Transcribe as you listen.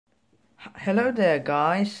Hello there,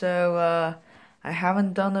 guys. I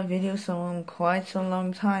haven't done a video in quite some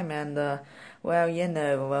long time, and I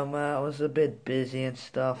was a bit busy and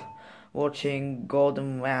stuff, watching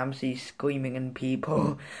Gordon Ramsay screaming at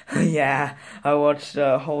people. Yeah, I watched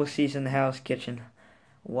the whole season of Hell's Kitchen.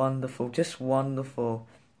 Wonderful, just wonderful,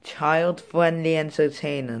 child-friendly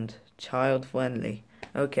entertainment, child-friendly.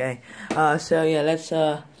 Okay, so yeah,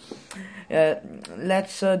 uh,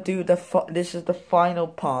 let's do this is the final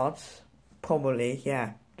part. Probably,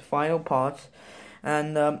 yeah, the final part,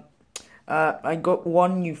 and I got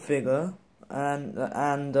one new figure, and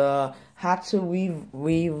had to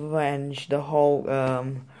revenge the whole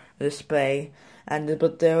display,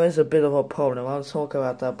 but there is a bit of a problem. I'll talk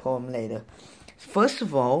about that problem later. First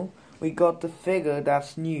of all, we got the figure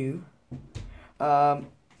that's new.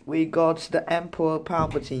 We got the Emperor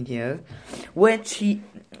Palpatine here, which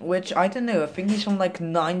I don't know. I think he's from like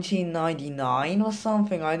 1999 or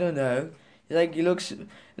something. I don't know. Like he looks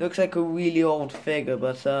like a really old figure,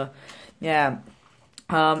 but yeah.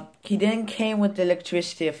 He didn't came with the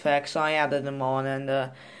electricity effects. I added them on,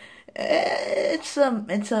 and it's an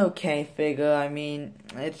okay figure. I mean,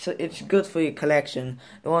 it's good for your collection.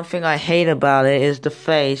 The one thing I hate about it is the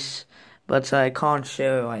face, but I can't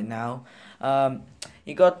show it right now.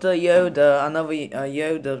 You got the Yoda, another the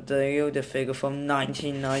Yoda figure from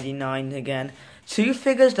 1999 again. Two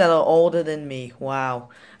figures that are older than me. Wow.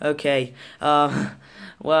 Okay. Yeah.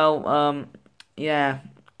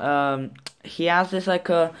 He has this like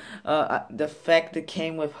the effect that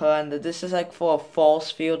came with her, and this is like for a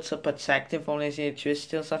force field to protect him from this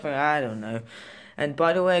electricity or something. I don't know. And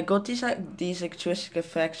by the way, I got these electricity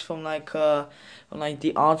effects from the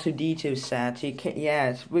R2-D2 set. It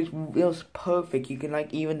was perfect. You can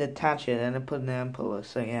like even detach it and then put an Emperor.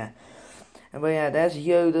 So yeah. But yeah, there's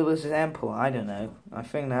Yoda versus Emperor. I don't know. I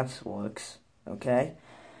think that works. Okay,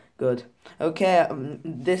 good. Okay,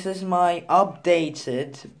 this is my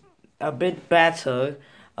updated, a bit better,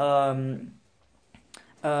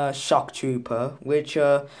 shock trooper, which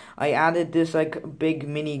I added this like big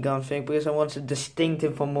minigun thing because I wanted to distinct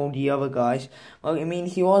him from all the other guys. Well, I mean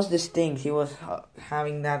he was distinct. He was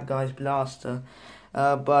having that guy's blaster,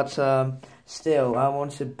 but still I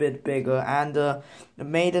wanted a bit bigger, and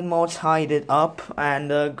made it more tied it up,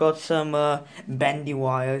 and got some bendy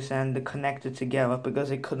wires and connected together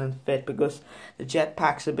because it couldn't fit because the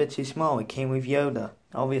jetpack's a bit too small. It came with Yoda,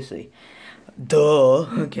 obviously. Duh.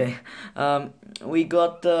 Okay. We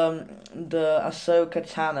got the Ahsoka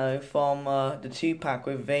Tano from the 2-pack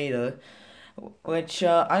with Vader, which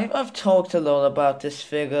I've talked a lot about this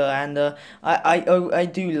figure, and I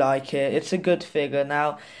do like it. It's a good figure.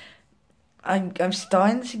 Now I'm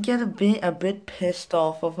starting to get a bit pissed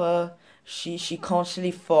off of her. She constantly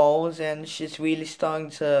falls, and she's really starting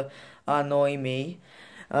to annoy me.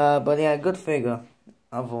 But yeah, good figure.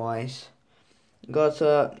 Otherwise. Got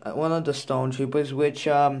one of the stormtroopers, which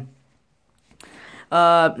the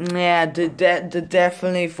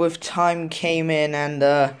definitely with time came in,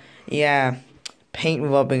 and yeah, paint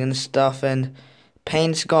rubbing and stuff, and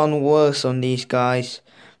paint's gone worse on these guys,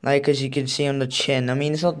 like as you can see on the chin. I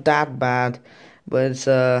mean, it's not that bad, but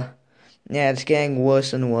yeah, it's getting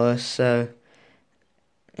worse and worse. So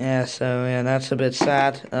yeah, that's a bit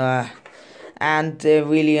sad. And they're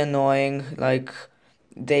really annoying. Like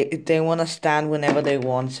they want to stand whenever they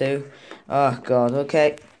want to. Oh god.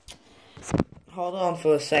 Okay. Hold on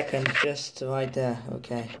for a second, just right there.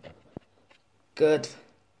 Okay. Good.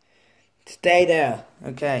 Stay there.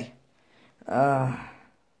 Okay. Yeah.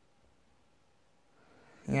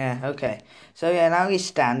 Okay. So yeah, now he's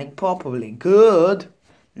standing properly. Good.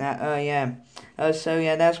 Now, yeah. So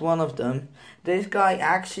yeah, that's one of them. This guy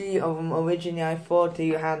actually, originally I thought he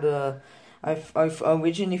had a. I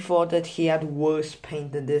originally thought that he had worse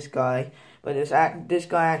paint than this guy, but this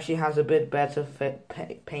guy actually has a bit better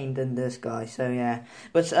paint than this guy. So yeah,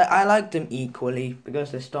 but I like them equally because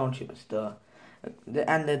they're stormtroopers,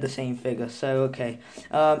 and they're the same figure. So okay,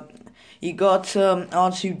 you got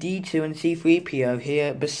R2-D2 and C3PO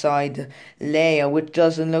here beside Leia, which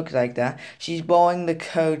doesn't look like that. She's borrowing the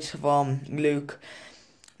coat from Luke.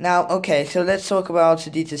 Now, okay, so let's talk about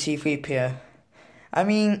R2-D2 C3PO. I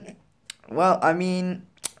mean,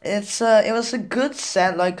 it was a good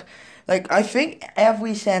set. Like I think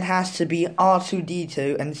every set has to be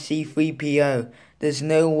R2-D2 and C3PO. There's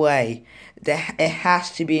no way it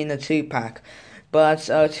has to be in a 2-pack, but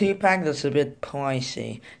 2-pack that's a bit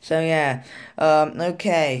pricey. So yeah,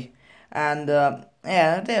 okay, and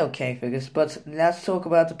yeah, they're okay figures. But let's talk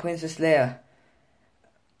about the Princess Leia.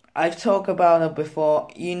 I've talked about her before.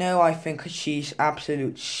 You know, I think she's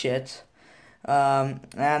absolute shit. I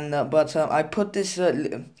put this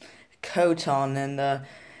coat on, and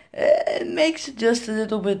it makes it just a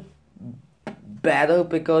little bit better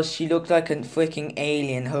because she looked like a freaking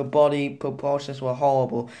alien. Her body proportions were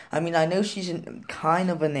horrible. I mean, I know she's kind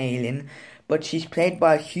of an alien, but she's played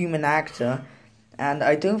by a human actor, and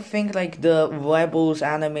I don't think like the Rebels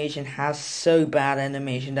animation has so bad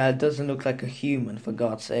animation that it doesn't look like a human, for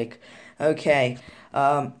God's sake. Okay,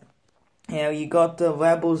 you got the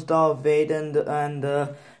Rebels Darth Vader and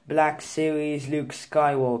the Black Series Luke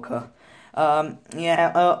Skywalker. I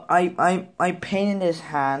painted his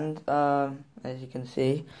hand, as you can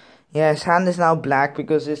see. Yeah, his hand is now black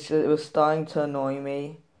because it was starting to annoy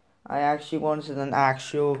me. I actually wanted an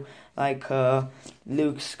actual,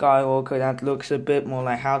 Luke Skywalker that looks a bit more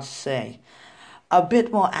like, how to say, a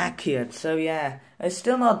bit more accurate. So yeah, it's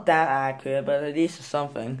still not that accurate, but at least it's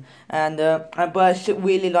something. And but I still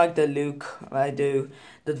really like the Luke. I do.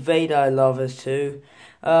 The Vader I love is too.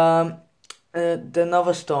 The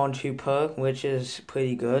another Stormtrooper, which is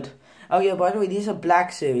pretty good. Oh yeah, by the way, these are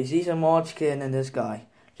Black Series. These are more skin than this guy.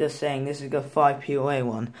 Just saying, this is the 5 POA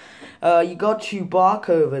one. You got Chewbacca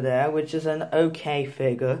over there, which is an okay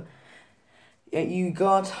figure. You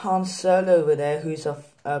got Han Solo over there, who's a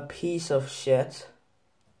piece of shit.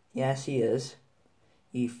 Yes, he is.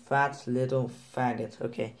 You fat little faggot.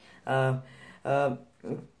 Okay. And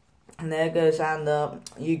there goes, and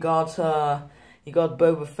you got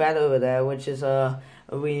Boba Fett over there, which is a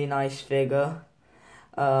really nice figure.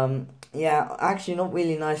 Yeah, actually not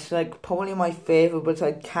really nice, like probably my favourite, but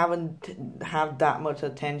I haven't had that much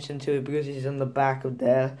attention to it because he's on the back of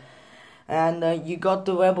there. And you got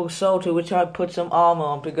the Rebel Soldier, which I put some armor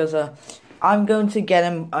on because I'm going to get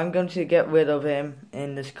him. I'm going to get rid of him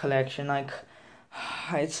in this collection. Like,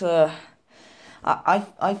 it's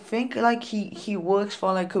I think like he works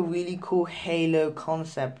for like a really cool Halo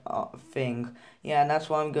concept thing. Yeah, and that's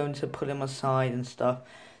why I'm going to put him aside and stuff.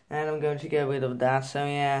 And I'm going to get rid of that. So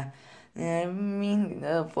yeah. I mean,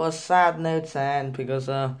 for a sad note to end, because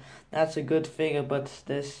that's a good figure, but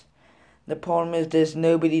the problem is there's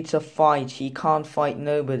nobody to fight. He can't fight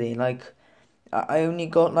nobody. Like, I only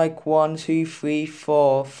got like 1, 2, 3,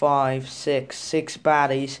 4, 5, 6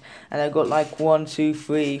 baddies, and I got like 1, 2,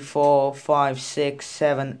 3, 4, 5, 6,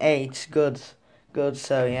 7, 8 goods.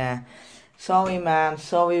 So yeah, sorry man,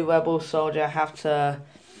 sorry Rebel Soldier.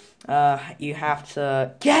 You have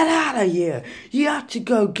to get out of here. You have to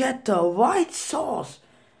go get the right sauce.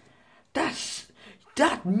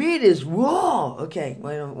 That meat is raw. Okay,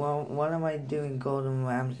 wait. Well, what am I doing? Gordon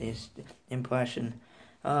Ramsay's impression.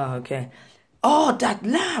 Okay. Oh, that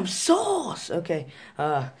lamb sauce. Okay.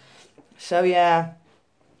 So yeah,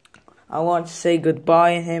 I want to say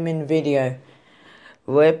goodbye to him in video.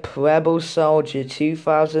 RIP Rebel Soldier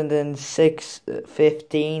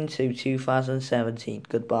 2015 to 2017.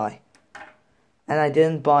 Goodbye. And I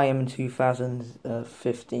didn't buy him in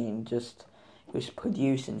 2015. Just it was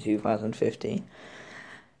produced in 2015.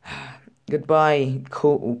 Goodbye,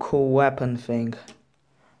 cool weapon thing.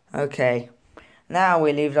 Okay. Now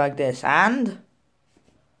we leave like this, and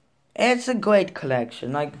it's a great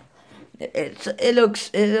collection. Like it looks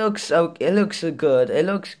good. It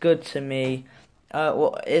looks good to me.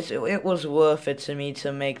 Well, it was worth it to me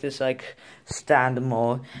to make this like stand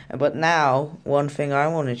more. But now, one thing I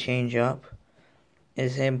want to change up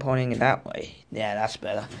is him pointing it that way. Yeah, that's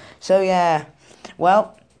better. So yeah,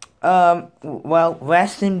 well,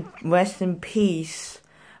 rest in peace,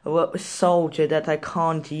 a soldier that I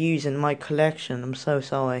can't use in my collection. I'm so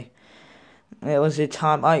sorry. It was a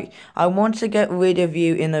time. I want to get rid of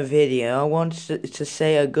you in a video. I want to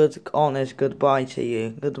say a good, honest goodbye to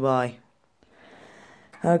you. Goodbye.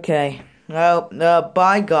 Okay, well,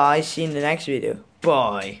 bye guys, see you in the next video.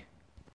 Bye.